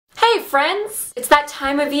friends? It's that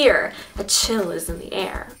time of year. A chill is in the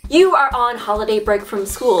air. You are on holiday break from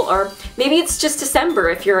school, or maybe it's just December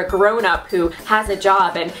if you're a grown-up who has a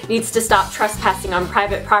job and needs to stop trespassing on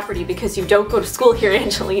private property because you don't go to school here,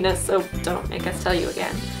 Angelina, so don't make us tell you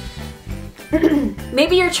again.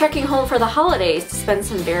 Maybe you're trekking home for the holidays to spend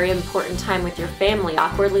some very important time with your family,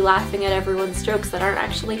 awkwardly laughing at everyone's jokes that aren't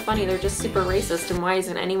actually funny, they're just super racist, and why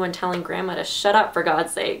isn't anyone telling grandma to shut up, for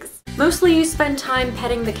God's sakes? Mostly you spend time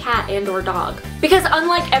petting the cat and or dog. Because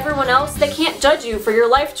unlike everyone else, they can't judge you for your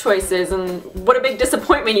life choices and what a big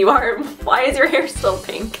disappointment you are. Why is your hair still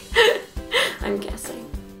pink? I'm guessing.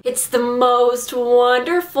 It's the most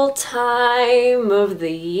wonderful time of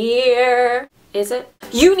the year. Is it?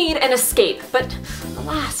 You need an escape, but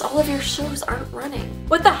alas, all of your shows aren't running.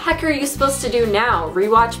 What the heck are you supposed to do now?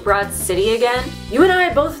 Rewatch Broad City again? You and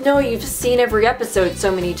I both know you've seen every episode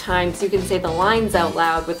so many times you can say the lines out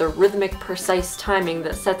loud with a rhythmic, precise timing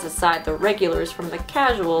that sets aside the regulars from the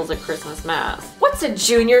casuals at Christmas Mass. What's a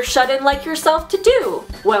junior shut-in like yourself to do?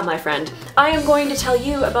 Well, my friend, I am going to tell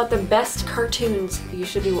you about the best cartoons you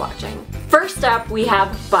should be watching. First up, we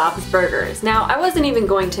have Bob's Burgers. Now, I wasn't even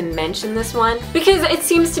going to mention this one because it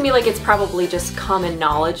seems to me like it's probably just common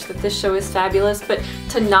knowledge that this show is fabulous, but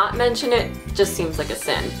to not mention it just seems like a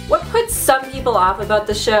sin. What puts some people off about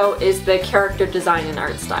the show is the character design and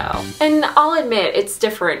art style. And I'll admit, it's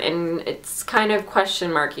different and it's kind of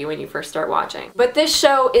question marky when you first start watching. But this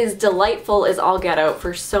show is delightful as all get out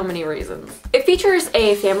for so many reasons. It features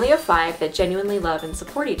a family of 5 that genuinely love and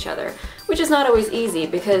support each other, which is not always easy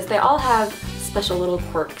because they all have special little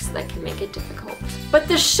quirks that can make it difficult. But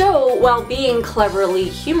the show, while being cleverly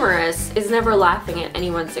humorous, is never laughing at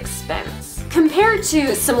anyone's expense. Compared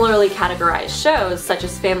to similarly categorized shows such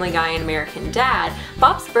as Family Guy and American Dad,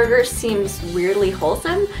 Bob's Burgers seems weirdly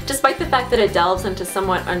wholesome, despite the fact that it delves into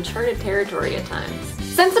somewhat uncharted territory at times.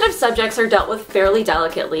 Sensitive subjects are dealt with fairly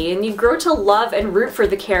delicately, and you grow to love and root for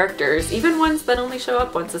the characters, even ones that only show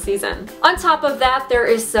up once a season. On top of that, there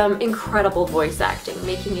is some incredible voice acting,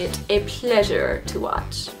 making it a pleasure to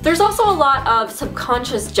watch. There's also a lot of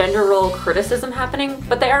subconscious gender role criticism happening,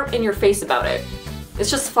 but they aren't in your face about it.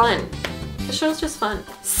 It's just fun. The show's just fun.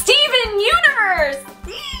 Steven Universe!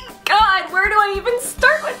 God, where do I even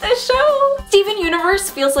start with this show? Steven Universe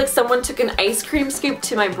feels like someone took an ice cream scoop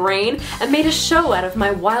to my brain and made a show out of my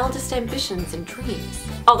wildest ambitions and dreams.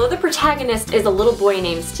 Although the protagonist is a little boy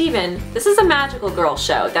named Steven, this is a magical girl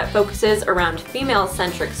show that focuses around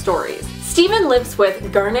female-centric stories. Steven lives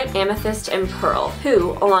with Garnet, Amethyst, and Pearl,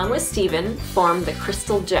 who, along with Steven, form the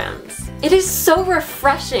Crystal Gems. It is so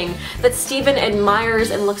refreshing that Steven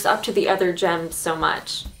admires and looks up to the other gems so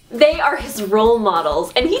much. They are his role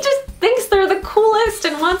models, and he just thinks they're the coolest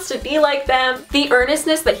and wants to be like them. The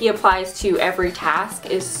earnestness that he applies to every task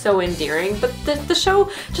is so endearing, but the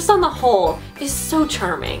show, just on the whole, is so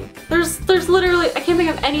charming. There's literally, I can't think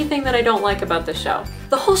of anything that I don't like about this show.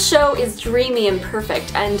 The whole show is dreamy and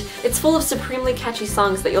perfect, and it's full of supremely catchy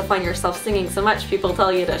songs that you'll find yourself singing so much people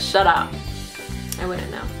tell you to shut up. I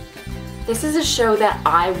wouldn't know. This is a show that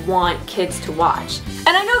I want kids to watch.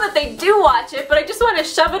 And I know that they do watch it, but I just want to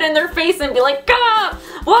shove it in their face and be like, "Come,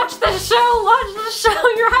 watch the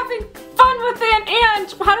show, you're having fun with Aunt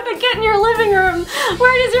Ange. How did it get in your living room?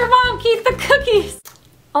 Where does your mom keep the cookies?"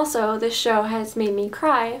 Also, this show has made me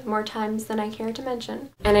cry more times than I care to mention.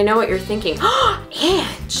 And I know what you're thinking.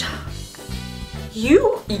 Ange!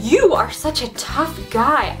 You are such a tough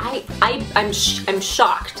guy. I'm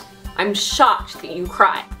shocked. I'm shocked that you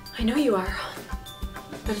cry. I know you are,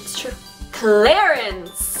 but it's true.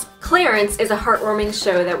 Clarence! Clarence is a heartwarming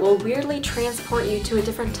show that will weirdly transport you to a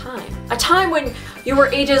different time. A time when you were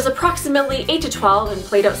ages approximately 8 to 12 and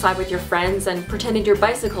played outside with your friends and pretended your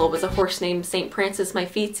bicycle was a horse named St. Francis My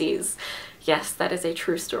Feetsies. Yes, that is a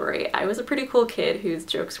true story. I was a pretty cool kid whose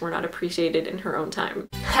jokes were not appreciated in her own time.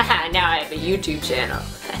 Haha, now I have a YouTube channel.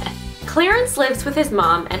 Clarence lives with his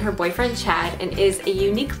mom and her boyfriend Chad and is a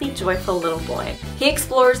uniquely joyful little boy. He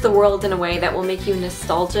explores the world in a way that will make you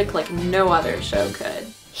nostalgic like no other show could.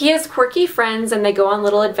 He has quirky friends and they go on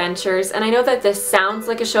little adventures, and I know that this sounds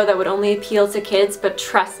like a show that would only appeal to kids, but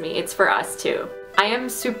trust me, it's for us too. I am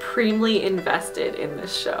supremely invested in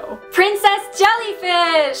this show. Princess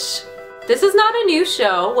Jellyfish! This is not a new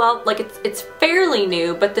show. Well, like it's fairly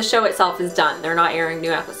new, but the show itself is done. They're not airing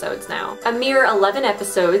new episodes now. A mere 11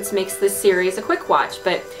 episodes makes this series a quick watch,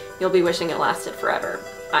 but you'll be wishing it lasted forever.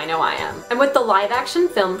 I know I am. And with the live action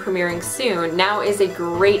film premiering soon, now is a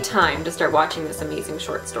great time to start watching this amazing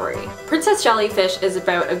short story. Princess Jellyfish is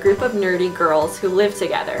about a group of nerdy girls who live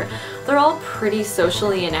together. They're all pretty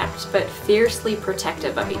socially inept, but fiercely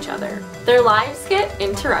protective of each other. Their lives get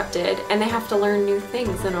interrupted, and they have to learn new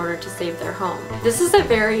things in order to save their home. This is a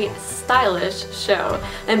very stylish show,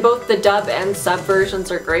 and both the dub and sub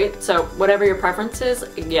versions are great, so whatever your preference is,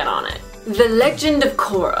 get on it. The Legend of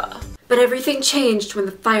Korra. But everything changed when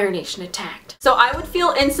the Fire Nation attacked. So I would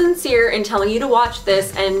feel insincere in telling you to watch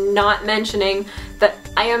this and not mentioning that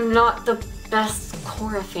I am not the best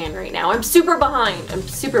Korra fan right now. I'm super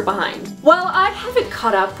behind. Well, I haven't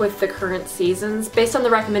caught up with the current seasons based on the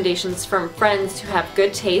recommendations from friends who have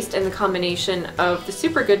good taste and the combination of the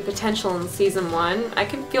super good potential in season 1. I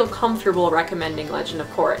can feel comfortable recommending Legend of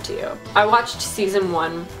Korra to you. I watched season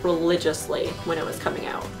 1 religiously when it was coming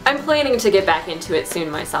out. I'm planning to get back into it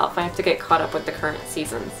soon myself. I have to get caught up with the current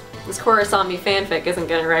seasons. This Korra Saw Me fanfic isn't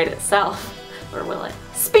gonna write itself. Or will it?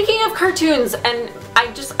 Speaking of cartoons, and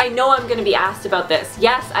I know I'm gonna be asked about this.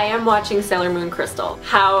 Yes, I am watching Sailor Moon Crystal.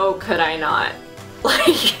 How could I not?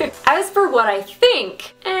 Like, as for what I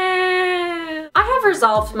think, I have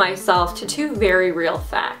resolved myself to 2 very real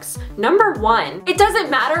facts. Number 1, it doesn't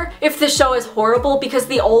matter if the show is horrible because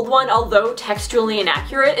the old one, although textually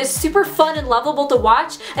inaccurate, is super fun and lovable to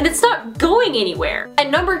watch, and it's not going anywhere.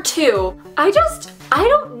 And number 2, I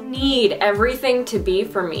don't need everything to be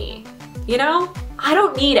for me. You know? I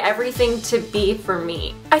don't need everything to be for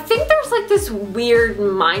me. I think there's like this weird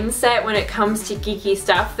mindset when it comes to geeky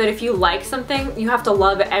stuff that if you like something, you have to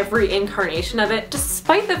love every incarnation of it,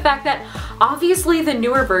 despite the fact that obviously the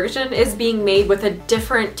newer version is being made with a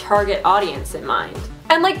different target audience in mind.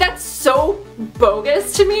 And like, that's so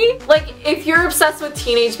bogus to me. Like, if you're obsessed with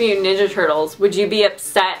Teenage Mutant Ninja Turtles, would you be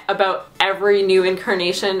upset about every new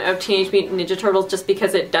incarnation of Teenage Mutant Ninja Turtles just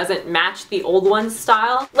because it doesn't match the old one's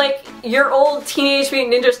style? Like, your old Teenage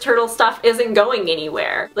Mutant Ninja Turtle stuff isn't going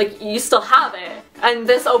anywhere. Like, you still have it. And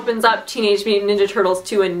this opens up Teenage Mutant Ninja Turtles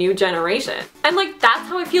to a new generation. And like, that's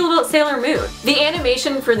how I feel about Sailor Moon. The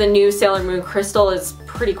animation for the new Sailor Moon Crystal is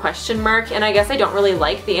pretty question mark, and I guess I don't really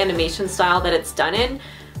like the animation style that it's done in,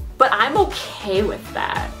 but I'm okay with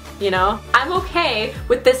that, you know? I'm okay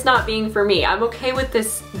with this not being for me. I'm okay with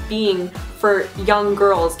this being for young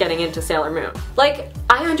girls getting into Sailor Moon. Like,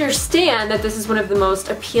 I understand that this is one of the most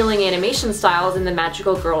appealing animation styles in the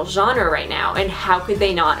magical girl genre right now, and how could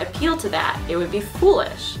they not appeal to that? It would be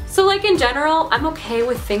foolish. So like, in general, I'm okay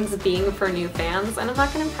with things being for new fans, and I'm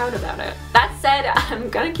not gonna pout about it. That said, I'm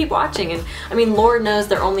gonna keep watching, and I mean, Lord knows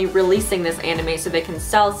they're only releasing this anime so they can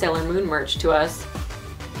sell Sailor Moon merch to us.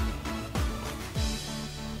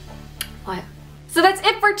 What? So that's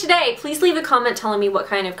it for today. Please leave a comment telling me what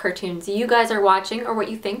kind of cartoons you guys are watching or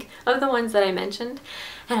what you think of the ones that I mentioned,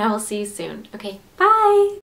 and I will see you soon. Okay, bye!